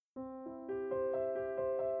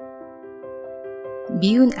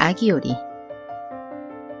미운 아기 오리.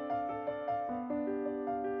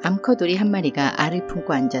 암컷 오리 한 마리가 알을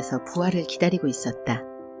품고 앉아서 부화를 기다리고 있었다.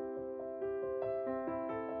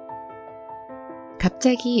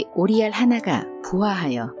 갑자기 오리알 하나가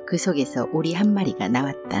부화하여 그 속에서 오리 한 마리가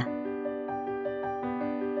나왔다.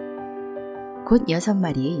 곧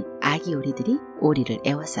 6마리의 아기 오리들이 오리를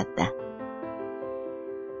애워쌌다.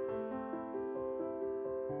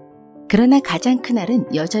 그러나 가장 큰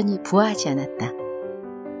알은 여전히 부화하지 않았다.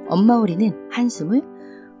 엄마 오리는 한숨을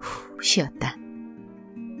후 쉬었다.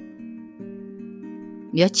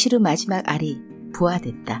 며칠 후 마지막 알이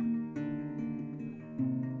부화됐다.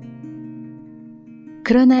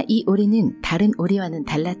 그러나 이 오리는 다른 오리와는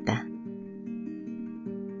달랐다.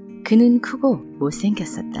 그는 크고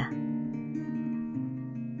못생겼었다.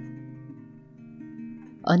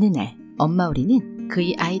 어느 날 엄마 오리는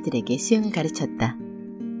그의 아이들에게 수영을 가르쳤다.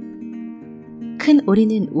 큰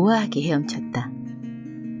오리는 우아하게 헤엄쳤다.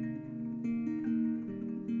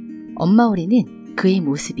 엄마 오리는 그의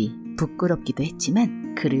모습이 부끄럽기도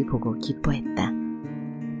했지만 그를 보고 기뻐했다.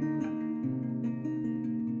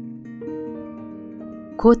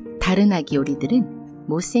 곧 다른 아기 오리들은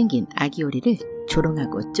못생긴 아기 오리를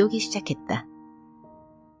조롱하고 쪼기 시작했다.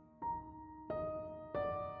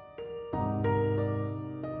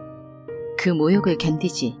 그 모욕을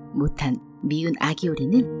견디지 못한 미운 아기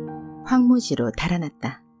오리는 황무지로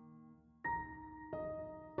달아났다.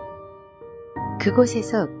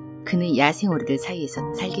 그곳에서 그는 야생 오리들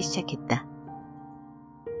사이에서 살기 시작했다.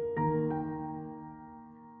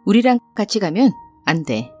 우리랑 같이 가면 안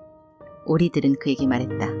돼. 오리들은 그에게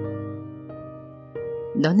말했다.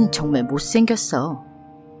 너는 정말 못생겼어.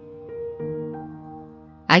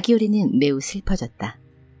 아기 오리는 매우 슬퍼졌다.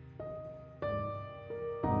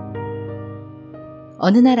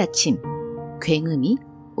 어느 날 아침 굉음이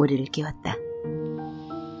오리를 깨웠다.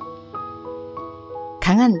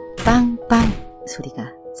 강한 빵빵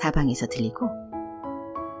소리가 사방에서 들리고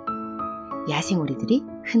야생 오리들이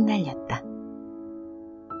흩날렸다.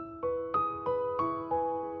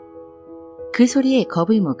 그 소리에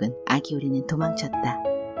겁을 먹은 아기 오리는 도망쳤다.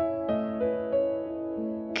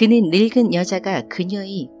 그는 늙은 여자가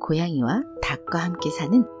그녀의 고양이와 닭과 함께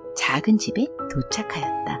사는 작은 집에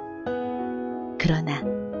도착하였다. 그러나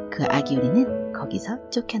그 아기 오리는 거기서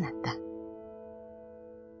쫓겨났다.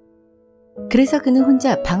 그래서 그는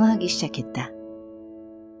혼자 방황하기 시작했다.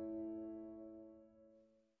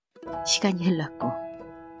 시간이 흘렀고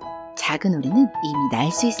작은 오리는 이미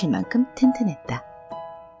날 수 있을 만큼 튼튼했다.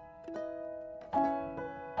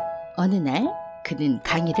 어느 날 그는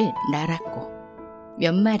강이를 날았고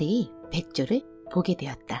몇 마리의 백조를 보게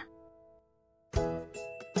되었다.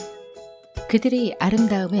 그들의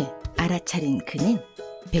아름다움을 알아차린 그는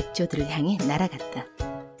백조들을 향해 날아갔다.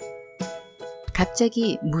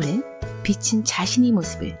 갑자기 물에 비친 자신의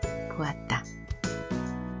모습을 보았다.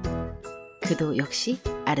 그도 역시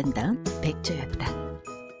아름다운 백조였다.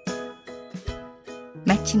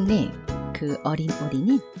 마침내 그 어린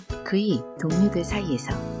오리는 그의 동료들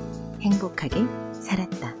사이에서 행복하게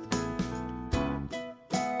살았다.